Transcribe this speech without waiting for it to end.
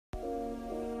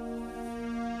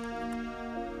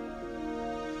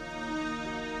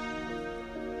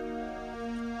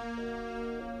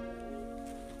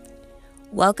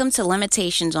Welcome to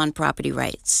Limitations on Property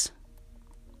Rights.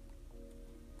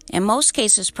 In most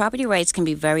cases, property rights can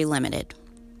be very limited.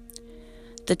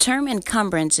 The term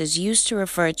encumbrance is used to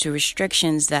refer to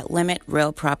restrictions that limit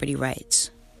real property rights.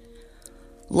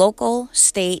 Local,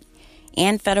 state,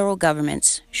 and federal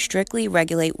governments strictly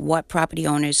regulate what property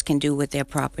owners can do with their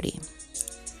property.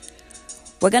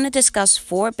 We're going to discuss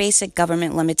 4 basic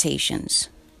government limitations.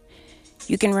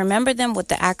 You can remember them with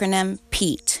the acronym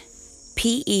PETE,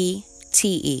 P-E-T-E.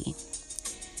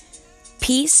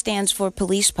 P stands for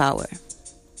police power.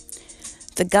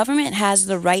 The government has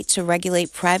the right to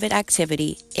regulate private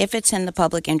activity if it's in the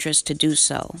public interest to do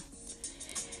so.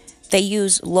 They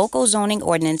use local zoning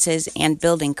ordinances and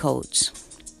building codes.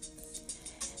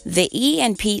 The E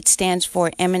in PETE stands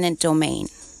for eminent domain.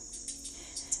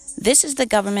 This is the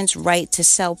government's right to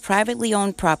sell privately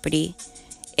owned property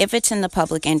if it's in the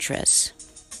public interest.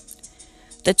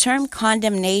 The term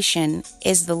condemnation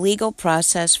is the legal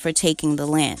process for taking the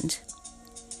land.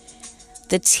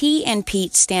 The T in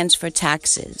PETE stands for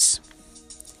taxes.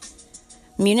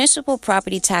 Municipal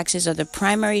property taxes are the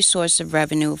primary source of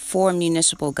revenue for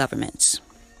municipal governments.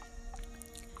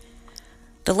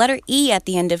 The letter E at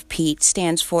the end of PETE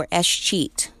stands for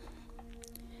escheat.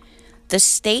 The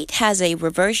state has a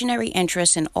reversionary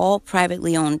interest in all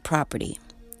privately owned property.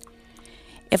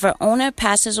 If an owner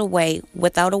passes away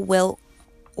without a will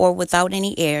or without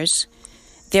any heirs,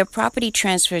 their property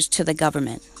transfers to the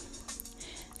government.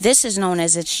 This is known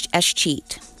as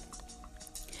escheat.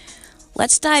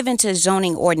 Let's dive into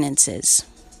zoning ordinances,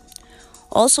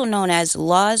 also known as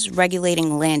laws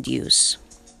regulating land use.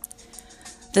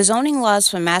 The zoning laws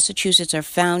for Massachusetts are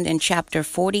found in Chapter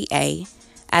 40A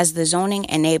as the Zoning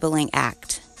Enabling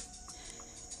Act.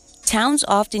 Towns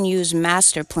often use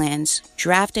master plans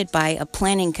drafted by a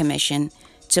planning commission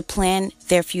to plan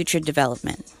their future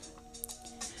development.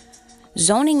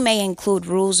 Zoning may include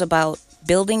rules about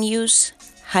building use,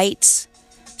 heights,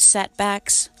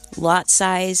 setbacks, lot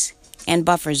size, and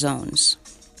buffer zones.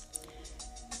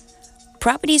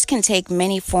 Properties can take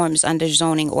many forms under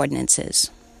zoning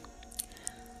ordinances.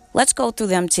 Let's go through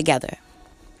them together.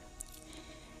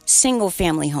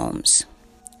 Single-family homes.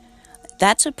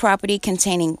 That's a property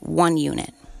containing one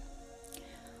unit.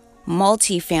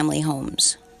 Multi-family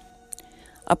homes.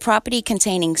 A property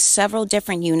containing several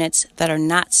different units that are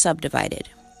not subdivided.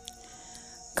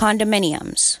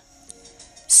 Condominiums.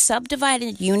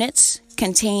 Subdivided units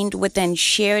contained within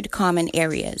shared common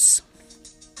areas.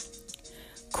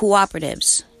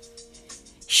 Cooperatives.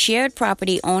 Shared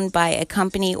property owned by a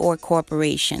company or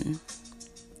corporation.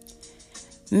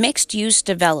 Mixed-use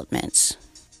developments.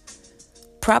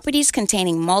 Properties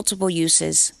containing multiple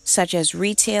uses, such as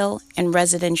retail and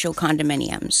residential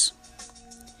condominiums.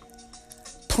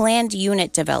 Planned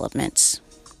unit developments.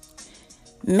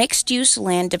 Mixed-use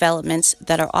land developments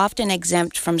that are often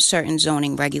exempt from certain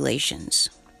zoning regulations.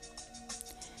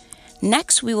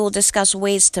 Next, we will discuss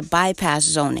ways to bypass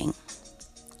zoning.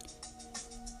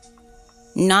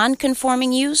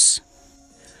 Non-conforming use.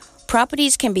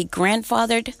 Properties can be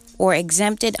grandfathered or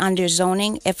exempted under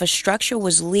zoning if a structure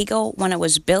was legal when it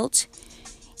was built,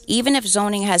 even if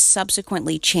zoning has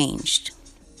subsequently changed.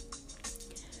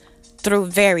 Through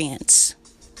variance,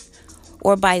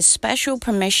 or by special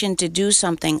permission to do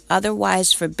something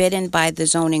otherwise forbidden by the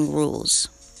zoning rules.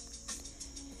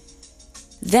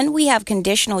 Then we have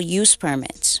conditional use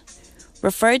permits,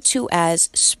 referred to as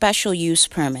special use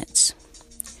permits.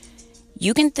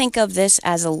 You can think of this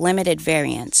as a limited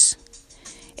variance.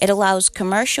 It allows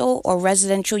commercial or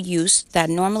residential use that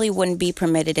normally wouldn't be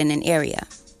permitted in an area.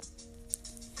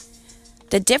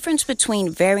 The difference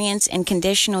between variance and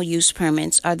conditional use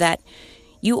permits are that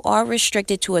you are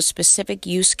restricted to a specific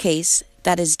use case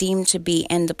that is deemed to be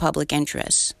in the public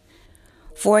interest.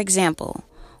 For example,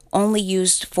 only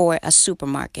used for a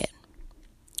supermarket.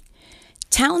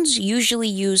 Towns usually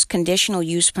use conditional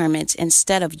use permits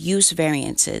instead of use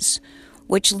variances,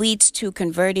 which leads to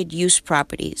converted use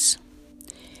properties.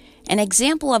 An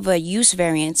example of a use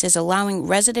variance is allowing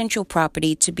residential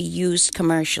property to be used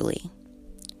commercially.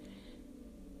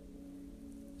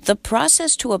 The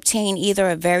process to obtain either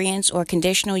a variance or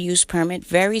conditional use permit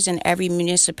varies in every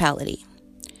municipality.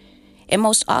 It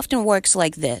most often works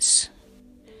like this.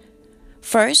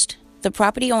 First, the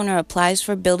property owner applies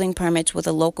for building permits with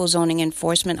a local zoning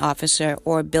enforcement officer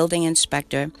or a building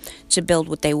inspector to build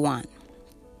what they want.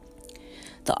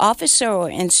 The officer or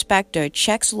inspector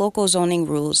checks local zoning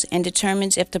rules and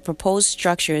determines if the proposed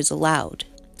structure is allowed.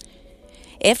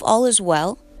 If all is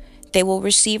well, they will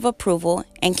receive approval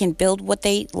and can build what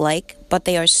they like, but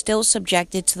they are still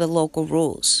subjected to the local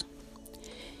rules.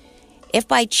 If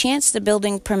by chance the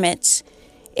building permits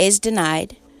is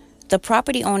denied, the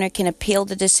property owner can appeal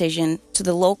the decision to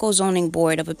the local zoning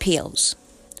board of appeals,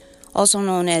 also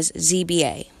known as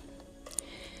ZBA.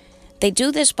 They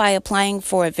do this by applying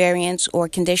for a variance or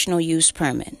conditional use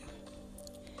permit.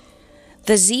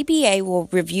 The ZBA will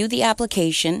review the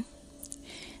application.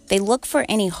 They look for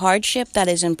any hardship that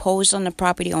is imposed on the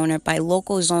property owner by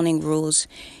local zoning rules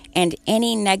and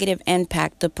any negative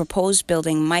impact the proposed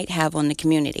building might have on the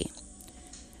community.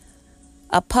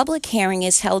 A public hearing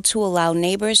is held to allow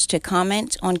neighbors to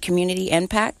comment on community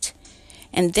impact,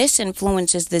 and this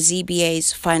influences the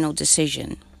ZBA's final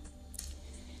decision.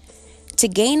 To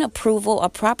gain approval, a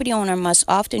property owner must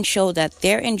often show that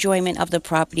their enjoyment of the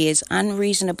property is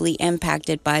unreasonably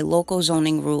impacted by local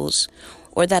zoning rules,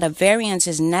 or that a variance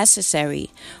is necessary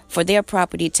for their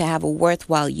property to have a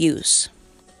worthwhile use.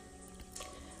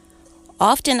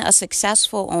 Often, a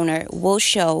successful owner will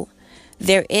show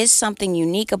there is something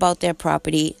unique about their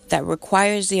property that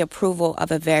requires the approval of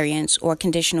a variance or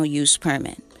conditional use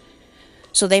permit,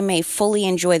 so they may fully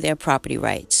enjoy their property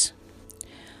rights.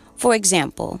 For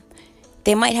example,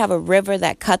 they might have a river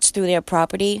that cuts through their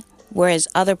property, whereas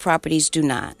other properties do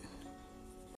not.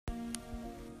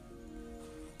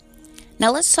 Now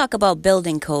let's talk about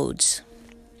building codes.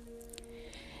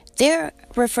 They're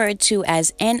referred to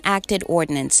as enacted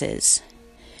ordinances.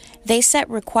 They set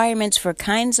requirements for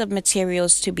kinds of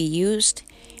materials to be used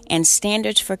and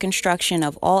standards for construction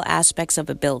of all aspects of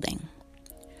a building.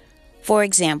 For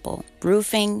example,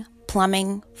 roofing,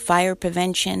 plumbing, fire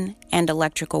prevention, and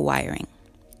electrical wiring.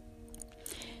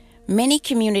 Many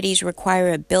communities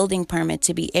require a building permit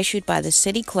to be issued by the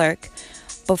city clerk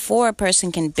before a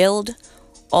person can build,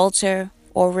 alter,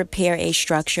 or repair a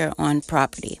structure on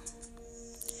property.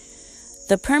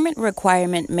 The permit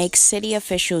requirement makes city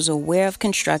officials aware of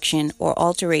construction or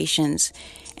alterations,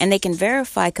 and they can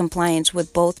verify compliance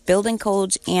with both building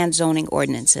codes and zoning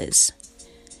ordinances.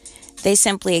 They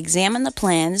simply examine the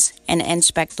plans and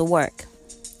inspect the work.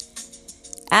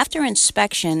 After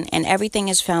inspection and everything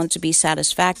is found to be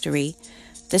satisfactory,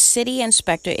 the city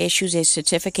inspector issues a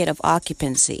certificate of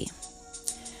occupancy.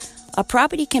 A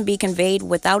property can be conveyed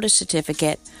without a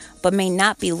certificate, but may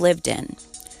not be lived in.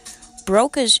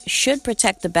 Brokers should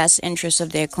protect the best interests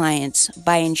of their clients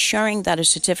by ensuring that a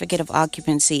certificate of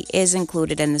occupancy is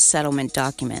included in the settlement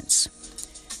documents.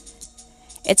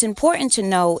 It's important to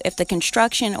know if the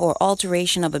construction or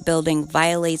alteration of a building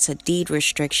violates a deed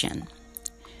restriction.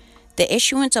 The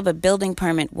issuance of a building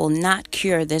permit will not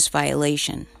cure this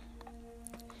violation.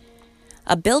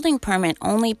 A building permit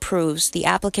only proves the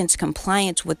applicant's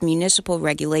compliance with municipal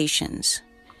regulations.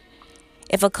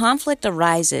 If a conflict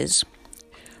arises,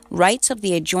 rights of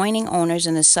the adjoining owners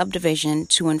in the subdivision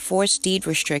to enforce deed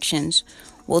restrictions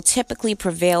will typically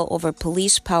prevail over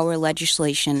police power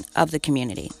legislation of the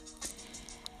community.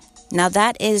 Now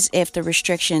that is if the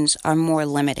restrictions are more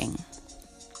limiting.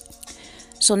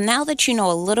 So now that you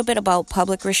know a little bit about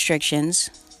public restrictions,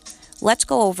 let's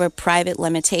go over private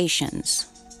limitations.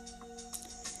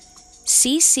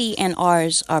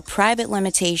 CC&Rs are private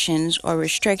limitations or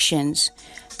restrictions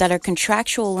that are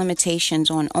contractual limitations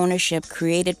on ownership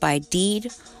created by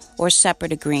deed or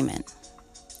separate agreement.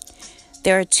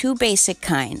 There are two basic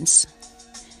kinds: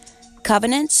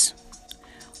 covenants,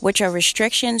 which are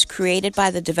restrictions created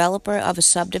by the developer of a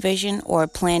subdivision or a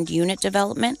planned unit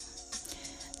development.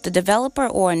 The developer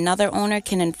or another owner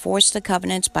can enforce the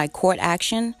covenants by court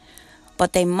action,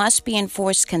 but they must be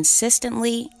enforced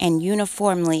consistently and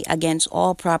uniformly against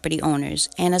all property owners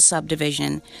in a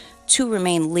subdivision to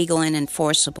remain legal and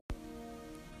enforceable.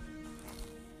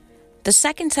 The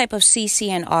second type of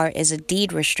CC&R is a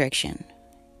deed restriction.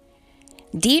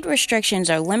 Deed restrictions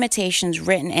are limitations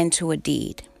written into a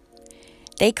deed.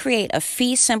 They create a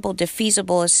fee simple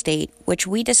defeasible estate, which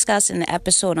we discussed in the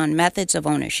episode on methods of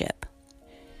ownership.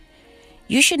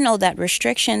 You should know that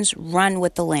restrictions run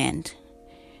with the land,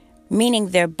 meaning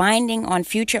they're binding on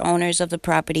future owners of the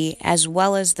property as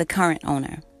well as the current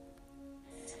owner.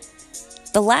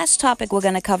 The last topic we're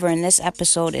going to cover in this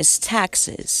episode is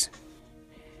taxes.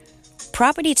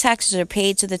 Property taxes are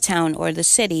paid to the town or the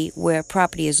city where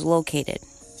property is located.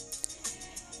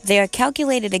 They are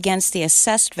calculated against the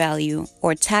assessed value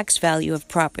or tax value of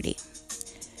property.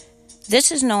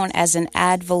 This is known as an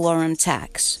ad valorem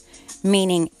tax,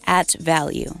 meaning at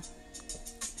value.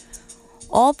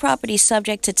 All property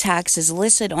subject to tax is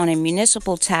listed on a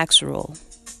municipal tax roll.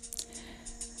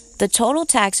 The total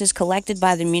taxes collected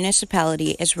by the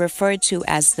municipality is referred to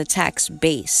as the tax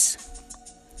base.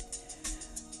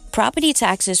 Property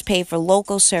taxes pay for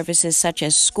local services such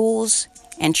as schools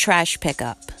and trash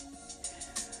pickup.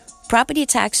 Property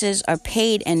taxes are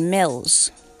paid in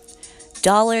mills,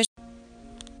 dollars.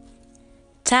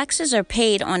 Taxes are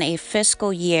paid on a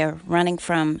fiscal year running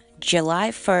from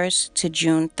July 1st to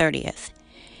June 30th,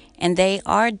 and they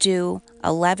are due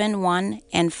 11/1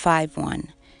 and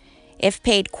 5/1. If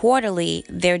paid quarterly,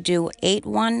 they're due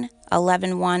 8/1,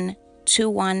 11/1,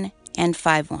 2/1, and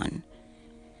 5/1.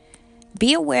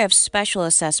 Be aware of special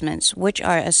assessments, which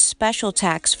are a special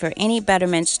tax for any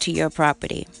betterments to your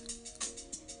property.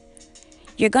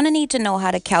 You're going to need to know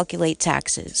how to calculate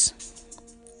taxes.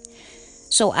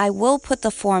 So I will put the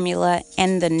formula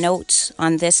and the notes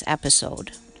on this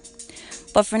episode.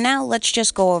 But for now, let's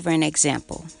just go over an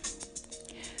example.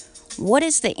 What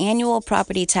is the annual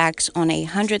property tax on a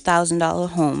 $100,000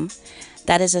 home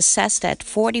that is assessed at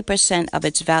 40% of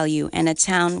its value in a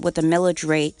town with a millage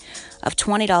rate of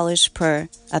 $20 per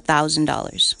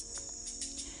 $1,000?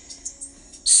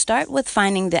 Start with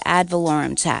finding the ad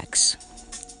valorem tax.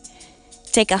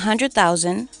 Take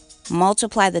 $100,000,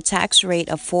 multiply the tax rate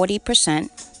of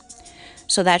 40%,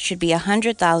 so that should be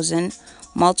 $100,000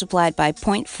 multiplied by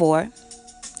 0.4,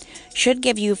 should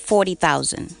give you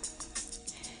 $40,000.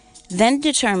 Then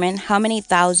determine how many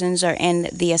thousands are in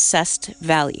the assessed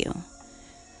value.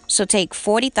 So take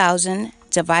 40,000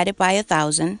 divided by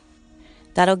 1,000.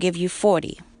 That'll give you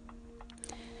 40.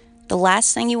 The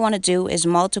last thing you want to do is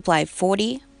multiply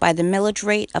 40 by the millage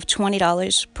rate of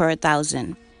 $20 per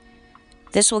 1,000.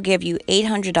 This will give you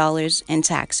 $800 in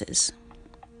taxes.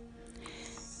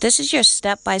 This is your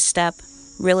step-by-step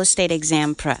real estate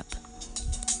exam prep.